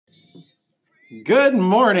Good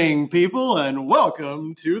morning, people, and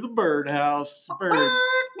welcome to the Birdhouse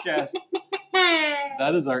Birdcast.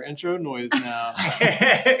 That is our intro noise now.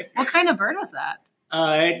 What kind of bird was that?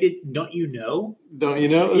 Don't you know? Don't you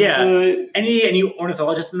know? Yeah. Any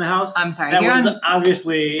ornithologists in the house? I'm sorry. That Here was on-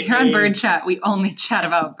 obviously Here on Bird Chat, we only chat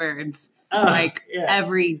about birds.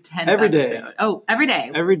 Every 10th Every day. episode. Oh, every day.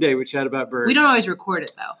 Every day we chat about birds. We don't always record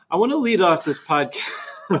it, though. I want to lead off this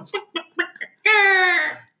podcast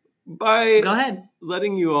by Go ahead.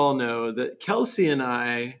 letting you all know that Kelsey and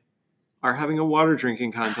I are having a water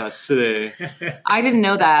drinking contest today. I didn't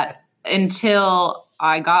know that until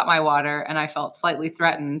I got my water, and I felt slightly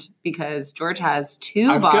threatened because George has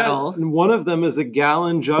two bottles. One of them is a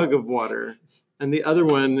gallon jug of water, and the other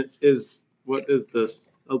one is, what is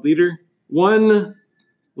this? A liter? 1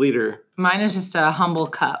 liter. Mine is just a humble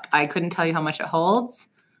cup. I couldn't tell you how much it holds,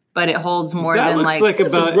 but it holds more That than looks like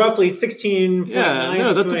about roughly 16.9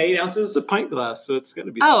 that's 8 It's ounces. a pint glass, so it's got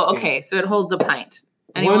to be 16. Oh, okay. So it holds a pint.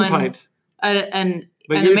 One pint. An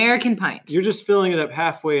But you're- American pint. You're just filling it up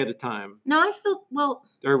halfway at a time. No, I feel, well,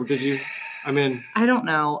 Or did you? I mean, I don't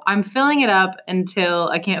know. I'm filling it up until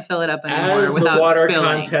I can't fill it up anymore As the without water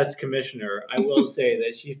spilling. contest commissioner, I will say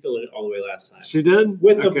that she filled it all the way last time. she did?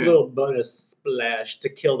 With Okay. a little bonus splash to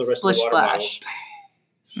kill the rest Splish of the water splash.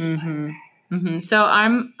 So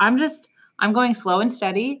I'm going slow and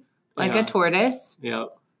steady, like Yeah. a tortoise. Yeah.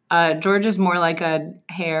 George is more like a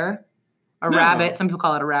hare, a No. rabbit. Some people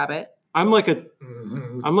call it a rabbit. I'm like a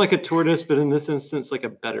bottle. tortoise, but in this instance, like a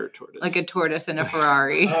better tortoise. Like a tortoise in a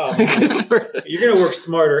Ferrari. Oh, Like man. a tortoise. You're going to work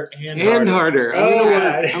smarter and harder. harder.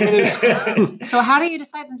 Oh, God. So how do you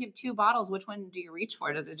decide, since you have two bottles, which one do you reach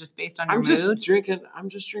for? Is it just based on your I'm just mood? drinking out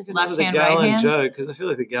Left of the hand, right gallon hand? jug because I feel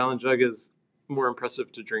like the gallon jug is more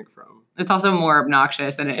impressive to drink from. It's also more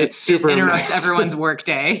obnoxious, and It's super it interrupts obnoxious. everyone's work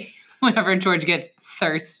day whenever George gets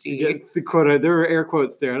thirsty. You get the quote. There were air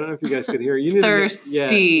quotes there. I don't know if you guys could hear. You need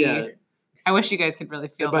Thirsty. Yeah. I wish you guys could really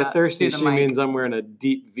feel By that thirsty, through she the mic. means I'm wearing a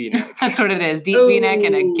deep V-neck. That's what it is. Deep V-neck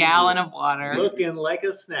and a Ooh. gallon of water. Looking like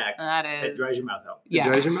a snack. That That is. dries your mouth out. It Yeah.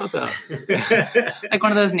 dries your mouth out. Like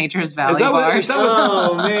one of those Nature's Valley that what- bars. is that what-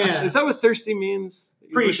 Oh, man. Is that what thirsty means?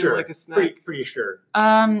 You're Pretty looking sure. Like a snack? Pretty sure.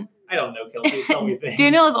 Um, I don't know, Kelsey. Tell me things.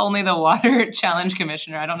 Daniel is only the water challenge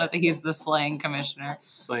commissioner. I don't know that he's the slang commissioner,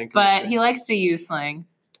 Slang but commissioner. he likes to use slang,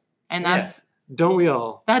 and that's Don't we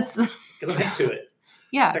all? Because I'm hip to it.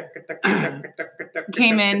 yeah.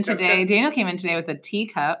 Came in today. Daniel came in today with a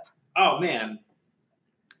teacup. Oh, man.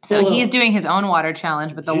 So Full he's of doing his own water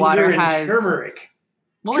challenge, but the Ginger water and has turmeric.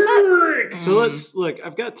 what was that? Turmeric. So let's look.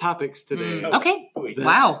 I've got topics today Mm. Okay. that,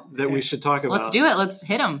 Wow. that we should talk about. Let's do it. Let's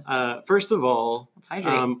hit him. First of all, Let's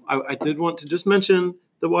hydrate. I did want to just mention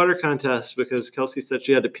the water contest because Kelsey said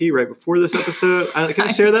she had to pee right before this episode. Can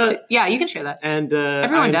I share that? Yeah, you can share that. And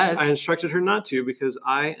Everyone does. I instructed her not to because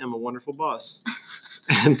I am a wonderful boss.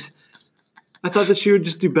 And I thought that she would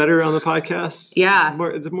just do better on the podcast. Yeah.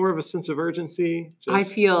 It's more of a sense of urgency. I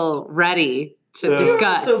feel ready to So-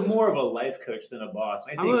 discuss. You're also more of a life coach than a boss.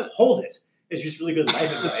 I think hold it. It's just really good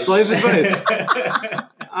life advice. It's life advice.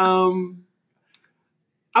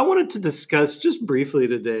 I wanted to discuss just briefly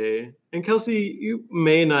today, and Kelsey, you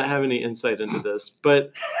may not have any insight into this,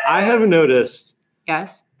 but I have noticed.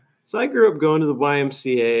 Yes. So I grew up going to the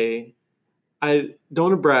YMCA. I don't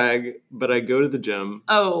want to brag, but I go to the gym.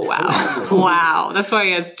 Oh wow. Wow. That's why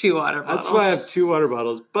he has two water bottles. That's why I have 2 water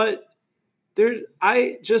bottles. But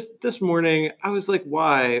this morning I was like,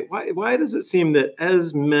 why does it seem that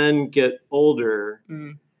as men get older,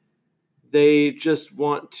 they just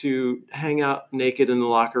want to hang out naked in the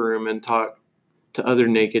locker room and talk to other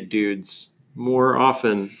naked dudes more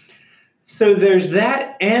often? So there's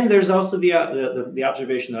that, and there's also the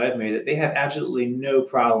observation that I've made that they have absolutely no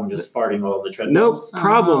problem just farting all over the No treadmills.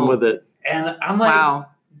 problem with it. And I'm like, Wow.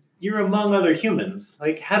 you're among other humans.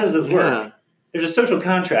 Like, how does this work? Yeah. There's a social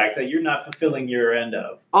contract that you're not fulfilling your end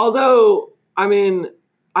of. Although, I mean,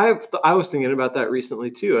 I was thinking about that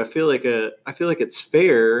recently too. I feel like it's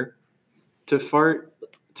fair to fart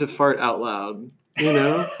out loud, you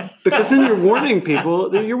know, because then you're warning people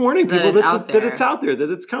that it's out there, that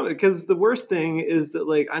it's coming. Because the worst thing is that,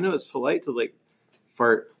 like, I know it's polite to like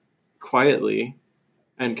fart quietly,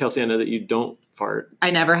 and Kelsey, I know that you don't fart.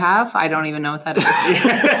 I never have. I don't even know what that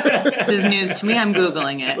is. This is news to me. I'm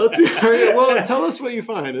Googling it. Well, tell us what you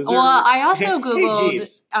find. Well, I also Hey, Googled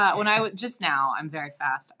Jeeves. when I just now. I'm very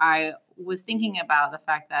fast. I was thinking about the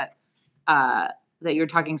fact that that you're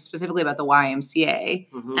talking specifically about the YMCA,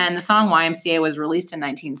 Mhm. and the song YMCA was released in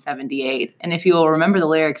 1978. And if you will remember the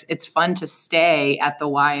lyrics, it's fun to stay at the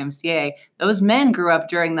YMCA. Those men grew up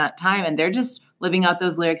during that time, and they're just living out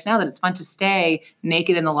those lyrics now, that it's fun to stay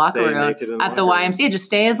naked in the locker Stay room naked in the at the locker room. YMCA. Just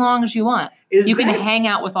stay as long as you want. You can hang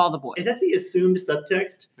out with all the boys. Is that the assumed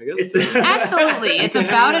subtext? I guess. Absolutely. It's You can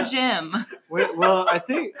about hang a gym. Well, I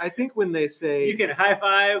think when they say You can high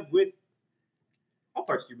five with all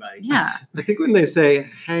parts of your body. Yeah. I think when they say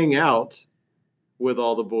hang out with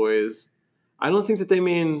all the boys, I don't think that they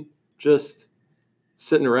mean just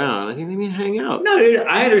sitting around. I think they mean hang out. No, dude,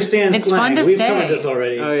 I understand It's slang. fun to We've stay. covered this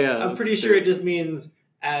already. Oh yeah, I'm pretty sure it just means,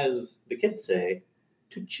 as the kids say,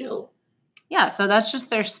 to chill. Yeah. So that's just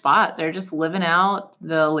their spot. They're just living out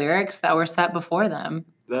the lyrics that were set before them.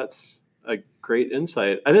 That's a great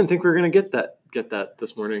insight. I didn't think we were gonna get that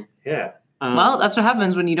this morning. Yeah. Well, that's what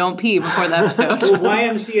happens when you don't pee before the episode. Well,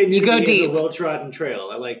 YMCA You go nudity is deep. a well-trodden trail.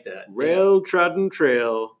 I like that. Rail trodden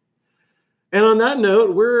trail. And on that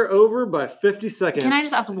note, we're over by 50 seconds. Can I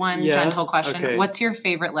just ask one Yeah, gentle question? okay. What's your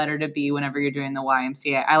favorite letter to be whenever you're doing the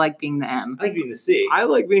YMCA? I like being the M. I like being the C. I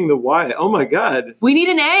like being the Y. Oh my God. We need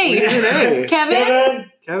an A. We need an A.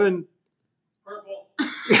 Kevin? Kevin. Purple.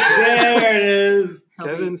 There it is. He'll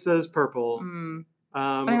be- Kevin says purple.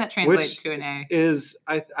 I think that translates which to an A. is,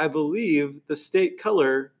 I believe, the state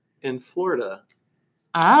color in Florida.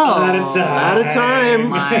 Oh. At a time. At a time.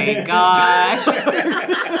 My gosh.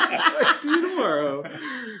 Talk to you tomorrow.